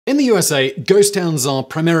In the USA, ghost towns are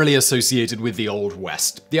primarily associated with the Old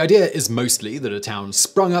West. The idea is mostly that a town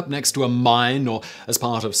sprung up next to a mine or as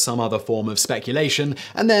part of some other form of speculation,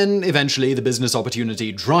 and then eventually the business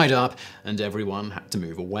opportunity dried up and everyone had to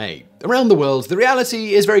move away. Around the world, the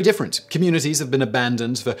reality is very different. Communities have been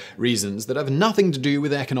abandoned for reasons that have nothing to do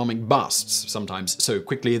with economic busts, sometimes so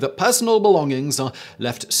quickly that personal belongings are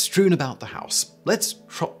left strewn about the house. Let's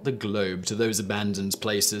trot the globe to those abandoned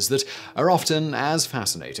places that are often as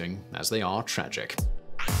fascinating as they are tragic.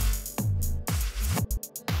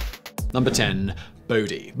 Number 10.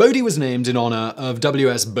 Bodie. Bodie was named in honor of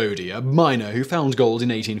W.S. Bodie, a miner who found gold in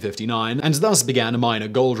 1859 and thus began a minor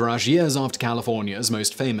gold rush years after California's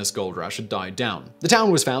most famous gold rush had died down. The town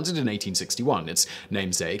was founded in 1861, its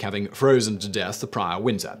namesake having frozen to death the prior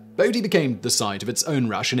winter. Bodie became the site of its own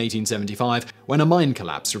rush in 1875 when a mine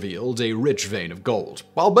collapse revealed a rich vein of gold.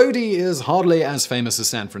 While Bodie is hardly as famous as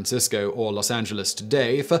San Francisco or Los Angeles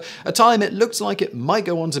today, for a time it looked like it might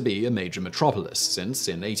go on to be a major metropolis, since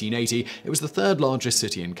in 1880 it was the third largest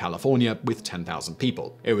city in California with 10,000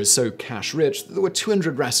 people. It was so cash-rich that there were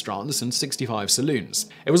 200 restaurants and 65 saloons.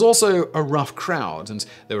 It was also a rough crowd, and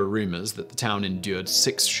there were rumors that the town endured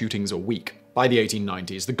 6 shootings a week. By the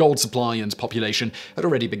 1890s, the gold supply and population had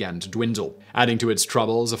already begun to dwindle. Adding to its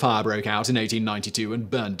troubles, a fire broke out in 1892 and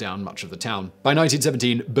burned down much of the town. By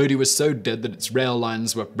 1917, Bodie was so dead that its rail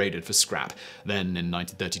lines were raided for scrap. Then, in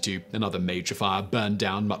 1932, another major fire burned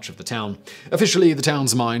down much of the town. Officially, the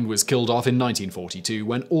town's mine was killed off in 1942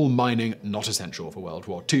 when all mining not essential for World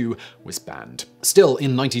War II was banned. Still,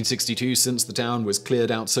 in 1962, since the town was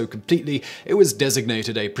cleared out so completely, it was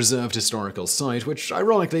designated a preserved historical site, which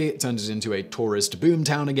ironically turned it into a tourist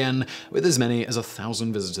boomtown again, with as many as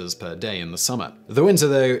 1,000 visitors per day in the summer. The winter,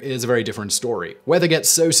 though, is a very different story. Weather gets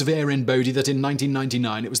so severe in Bodie that in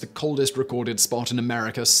 1999 it was the coldest recorded spot in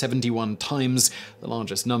America 71 times, the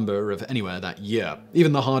largest number of anywhere that year.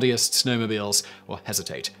 Even the hardiest snowmobiles will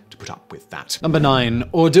hesitate to put up with that. Number 9.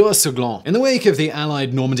 Ordaur-sur-Glane. In the wake of the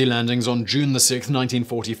Allied Normandy landings on June 6,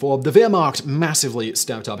 1944, the Wehrmacht massively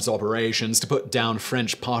stepped up its operations to put down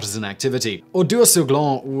French partisan activity.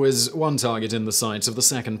 Ordaur-sur-Glane was one target in the sights of the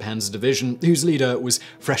 2nd Panzer Division, whose leader was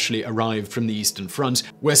freshly arrived from the Eastern Front,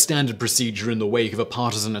 where standard procedure in the wake of a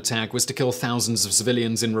partisan attack was to kill thousands of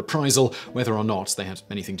civilians in reprisal, whether or not they had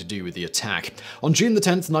anything to do with the attack. On June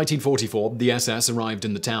 10, 1944, the SS arrived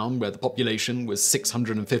in the town, where the population was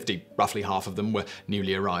 650. Roughly half of them were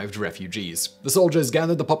newly arrived refugees. The soldiers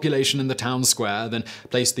gathered the population in the town square, then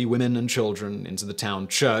placed the women and children into the town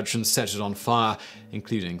church and set it on fire,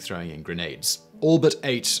 including throwing in grenades. All but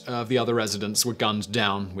 8 of the other residents were gunned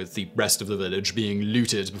down, with the rest of the village being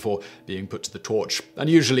looted before being put to the torch.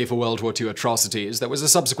 Unusually for World War II atrocities, there was a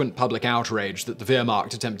subsequent public outrage that the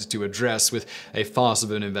Wehrmacht attempted to address with a farce of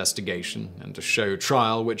an investigation and a show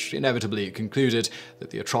trial, which inevitably concluded that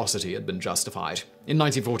the atrocity had been justified. In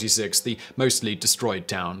 1946, the mostly destroyed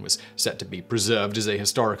town was set to be preserved as a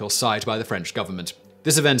historical site by the French government.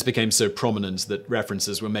 This event became so prominent that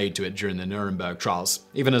references were made to it during the Nuremberg trials.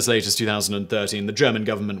 Even as late as 2013, the German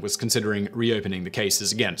government was considering reopening the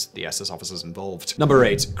cases against the SS officers involved. Number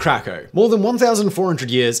 8. Craco. More than 1,400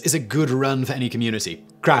 years is a good run for any community.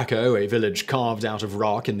 Craco, a village carved out of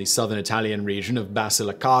rock in the southern Italian region of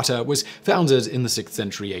Basilicata, was founded in the 6th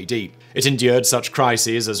century AD. It endured such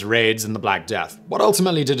crises as raids and the Black Death. What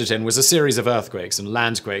ultimately did it in was a series of earthquakes and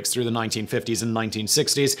landquakes through the 1950s and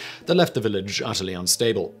 1960s that left the village utterly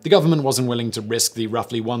unstable. The government wasn't willing to risk the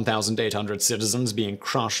roughly 1,800 citizens being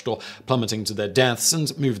crushed or plummeting to their deaths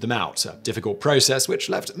and moved them out, a difficult process which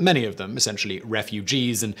left many of them essentially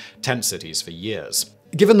refugees in tent cities for years.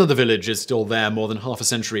 Given that the village is still there more than half a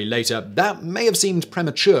century later, that may have seemed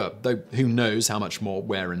premature, though who knows how much more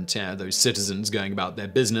wear and tear those citizens going about their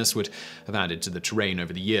business would have added to the terrain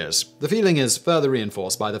over the years. The feeling is further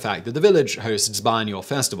reinforced by the fact that the village hosts biennial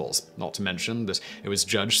festivals, not to mention that it was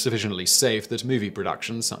judged sufficiently safe that movie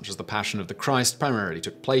productions such as The Passion of the Christ primarily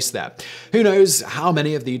took place there. Who knows how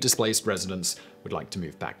many of the displaced residents would like to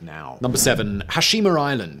move back now. Number 7. Hashima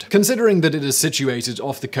Island. Considering that it is situated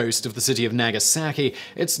off the coast of the city of Nagasaki,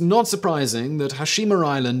 it's not surprising that Hashima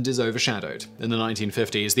Island is overshadowed. In the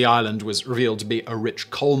 1950s, the island was revealed to be a rich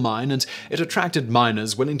coal mine, and it attracted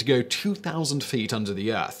miners willing to go 2,000 feet under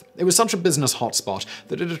the earth. It was such a business hotspot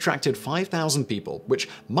that it attracted 5,000 people, which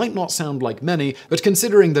might not sound like many, but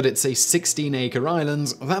considering that it's a 16-acre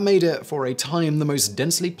island, that made it, for a time, the most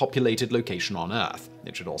densely populated location on Earth.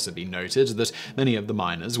 It should also be noted that many of the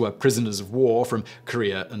miners were prisoners of war from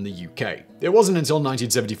Korea and the UK. It wasn't until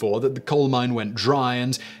 1974 that the coal mine went dry,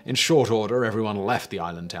 and in short order everyone left the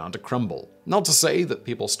island town to crumble. Not to say that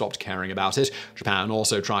people stopped caring about it. Japan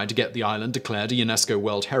also tried to get the island declared a UNESCO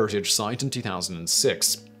World Heritage Site in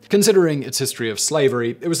 2006. Considering its history of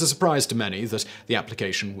slavery, it was a surprise to many that the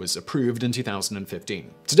application was approved in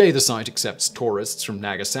 2015. Today, the site accepts tourists from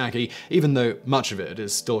Nagasaki, even though much of it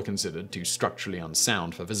is still considered too structurally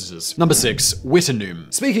unsound for visitors. Number 6.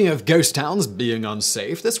 Wittenoom. Speaking of ghost towns being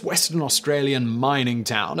unsafe, this Western Australian mining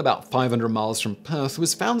town, about 500 miles from Perth,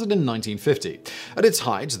 was founded in 1950. At its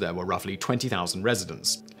height, there were roughly 20,000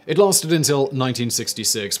 residents. It lasted until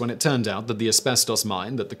 1966, when it turned out that the asbestos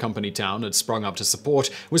mine that the company town had sprung up to support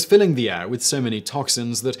was filling the air with so many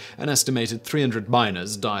toxins that an estimated 300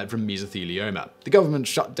 miners died from mesothelioma. The government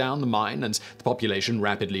shut down the mine and the population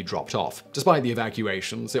rapidly dropped off. Despite the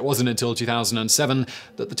evacuations, it wasn't until 2007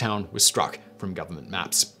 that the town was struck from government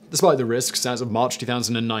maps. Despite the risks, as of March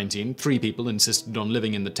 2019, 3 people insisted on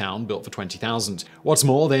living in the town built for 20,000. What's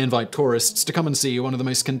more, they invite tourists to come and see one of the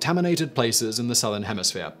most contaminated places in the southern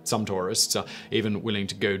hemisphere. Some tourists are even willing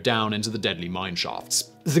to go down into the deadly mine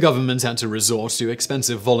shafts. The government had to resort to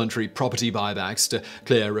expensive voluntary property buybacks to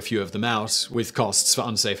clear a few of them out, with costs for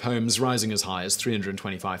unsafe homes rising as high as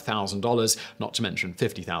 $325,000, not to mention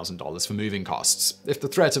 $50,000 for moving costs. If the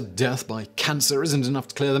threat of death by cancer isn't enough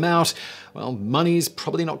to clear them out, well, money's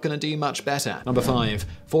probably not going to do much better. Number 5.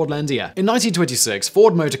 Fordlandia. In 1926,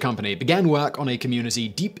 Ford Motor Company began work on a community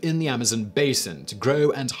deep in the Amazon basin to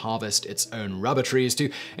grow and harvest its own rubber trees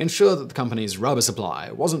to ensure that the company's rubber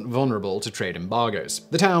supply wasn't vulnerable to trade embargoes.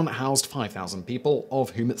 The town housed 5,000 people, of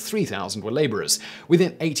whom 3,000 were laborers.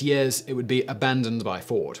 Within 8 years, it would be abandoned by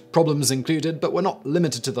Ford. Problems included, but were not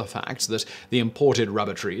limited to the fact that the imported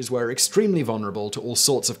rubber trees were extremely vulnerable to all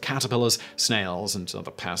sorts of caterpillars, snails, and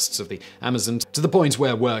other pests of the Amazon, to the point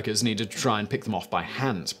where workers needed to try and pick them off by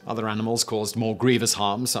hand. Other animals caused more grievous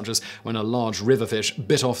harm, such as when a large riverfish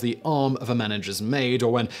bit off the arm of a manager's maid,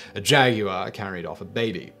 or when a jaguar carried off a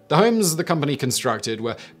baby. The homes the company constructed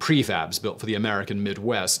were prefabs built for the American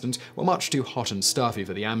Midwest and were much too hot and stuffy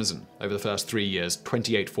for the Amazon. Over the first 3 years,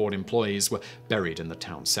 28 Ford employees were buried in the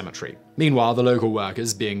town cemetery. Meanwhile, the local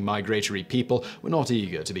workers, being migratory people, were not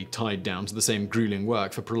eager to be tied down to the same grueling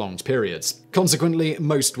work for prolonged periods. Consequently,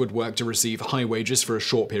 most would work to receive high wages for a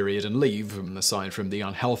short period and leave, aside from the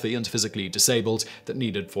unhealthy and physically disabled that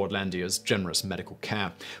needed Fordlandia's generous medical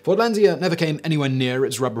care. Fordlandia never came anywhere near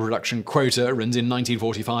its rubber production quota, and in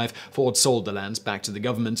 1945, Ford sold the land back to the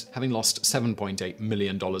government, having lost $7.8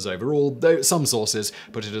 million overall, though some sources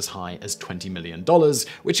put it as high as $20 million,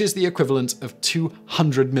 which is the equivalent of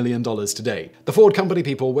 $200 million today. The Ford company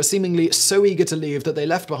people were seemingly so eager to leave that they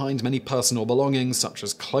left behind many personal belongings, such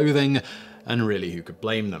as clothing, and really, who could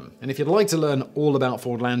blame them? And if you'd like to learn all about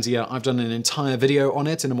Fordlandia, I've done an entire video on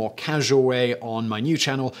it in a more casual way on my new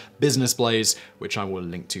channel, Business Blaze, which I will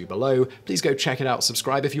link to below. Please go check it out,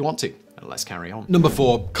 subscribe if you want to. Let's carry on. Number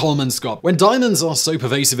 4. Kolmanskop. When diamonds are so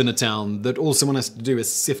pervasive in a town that all someone has to do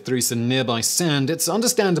is sift through some nearby sand, it's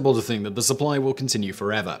understandable to think that the supply will continue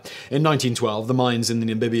forever. In 1912, the mines in the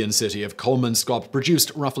Namibian city of Kolmanskop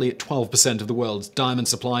produced roughly 12% of the world's diamond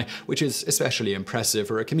supply, which is especially impressive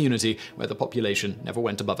for a community where the population never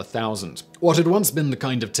went above 1,000. What had once been the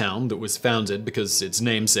kind of town that was founded because its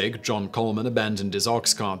namesake, John Coleman, abandoned his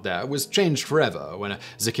ox cart there, was changed forever when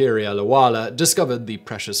Zakaria Lawala discovered the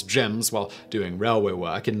precious gems while doing railway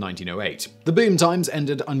work in 1908. The boom times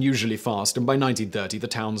ended unusually fast, and by 1930 the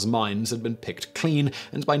town's mines had been picked clean,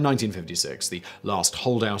 and by 1956 the last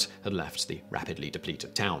holdout had left the rapidly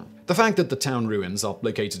depleted town. The fact that the town ruins are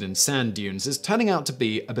located in sand dunes is turning out to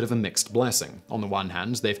be a bit of a mixed blessing. On the one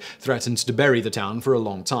hand, they've threatened to bury the town for a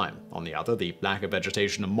long time. On the other, the lack of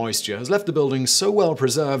vegetation and moisture has left the building so well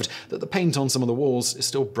preserved that the paint on some of the walls is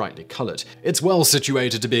still brightly coloured. It's well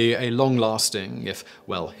situated to be a long-lasting, if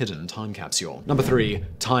well-hidden, time capsule. Number 3.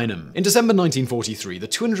 Tyneham. In December 1943, the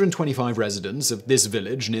 225 residents of this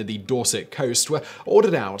village near the Dorset coast were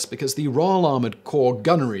ordered out because the Royal Armoured Corps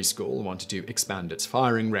Gunnery School wanted to expand its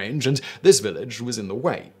firing range, and this village was in the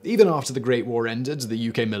way. Even after the Great War ended, the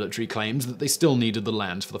UK military claimed that they still needed the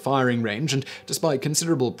land for the firing range, and despite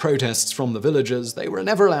considerable protests from the villagers, they were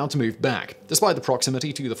never allowed to move back. Despite the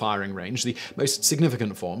proximity to the firing range, the most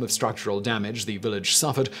significant form of structural damage the village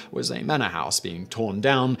suffered was a manor house being torn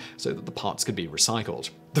down so that the parts could be recycled.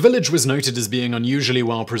 The village was noted as being unusually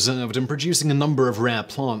well preserved and producing a number of rare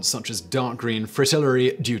plants such as dark green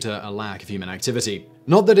fritillary due to a lack of human activity.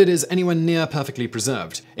 Not that it is anywhere near perfectly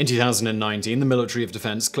preserved. In 2019, the Military of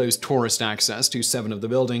Defense closed tourist access to 7 of the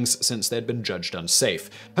buildings since they'd been judged unsafe.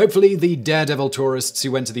 Hopefully, the daredevil tourists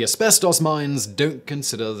who went to the asbestos mines don't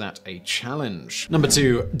consider that a challenge. Number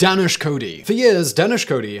 2. Dhanushkodi. For years,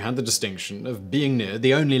 Dhanushkodi had the distinction of being near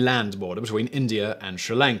the only land border between India and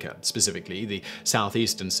Sri Lanka, specifically the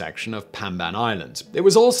southeastern section of Pamban Island. It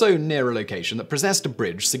was also near a location that possessed a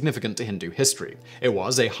bridge significant to Hindu history. It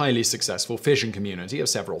was a highly successful fishing community of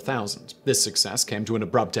several thousand. This success came to an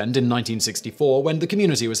abrupt end in 1964 when the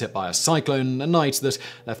community was hit by a cyclone, a night that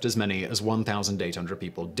left as many as 1,800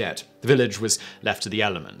 people dead. The village was left to the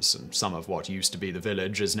elements, and some of what used to be the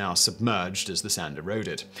village is now submerged as the sand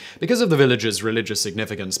eroded. Because of the village's religious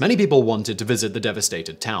significance, many people wanted to visit the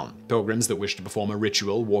devastated town. Pilgrims that wished to perform a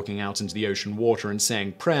ritual, walking out into the ocean water and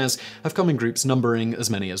saying prayers, have come in groups numbering as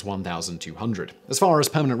many as 1,200. As far as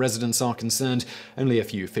permanent residents are concerned, only a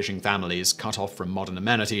few fishing families cut off from modern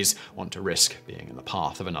amenities want to risk being in the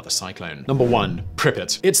path of another cyclone. Number 1.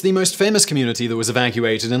 Pripyat. It's the most famous community that was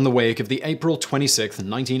evacuated in the wake of the April 26,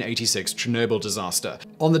 1986 Chernobyl disaster.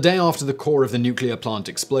 On the day after the core of the nuclear plant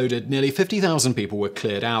exploded, nearly 50,000 people were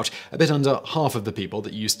cleared out, a bit under half of the people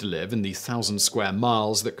that used to live in the 1,000 square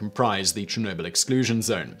miles that comprise the Chernobyl exclusion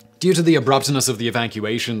zone. Due to the abruptness of the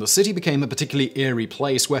evacuation, the city became a particularly eerie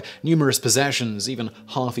place where numerous possessions, even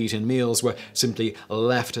half-eaten meals, were simply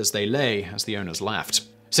left as they lay as the owners left.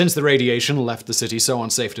 Since the radiation left the city so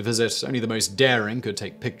unsafe to visit, only the most daring could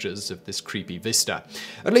take pictures of this creepy vista.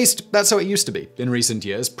 At least, that's how it used to be. In recent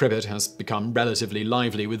years, Pripyat has become relatively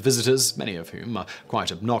lively with visitors, many of whom are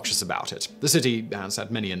quite obnoxious about it. The city has had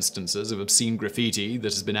many instances of obscene graffiti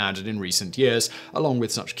that has been added in recent years, along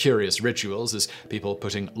with such curious rituals as people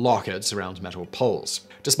putting lockets around metal poles.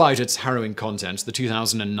 Despite its harrowing content, the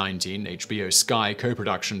 2019 HBO Sky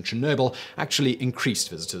co-production Chernobyl actually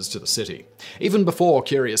increased visitors to the city. Even before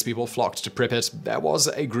curious people flocked to Pripyat, there was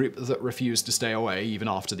a group that refused to stay away even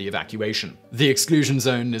after the evacuation. The exclusion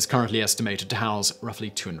zone is currently estimated to house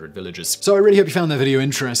roughly 200 villagers. So I really hope you found that video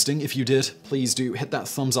interesting. If you did, please do hit that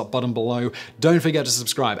thumbs up button below. Don't forget to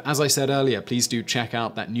subscribe. As I said earlier, please do check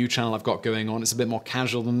out that new channel I've got going on. It's a bit more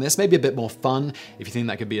casual than this, maybe a bit more fun. If you think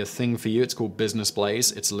that could be a thing for you, it's called Business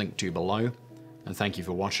Blaze. It's linked to below. And thank you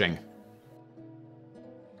for watching.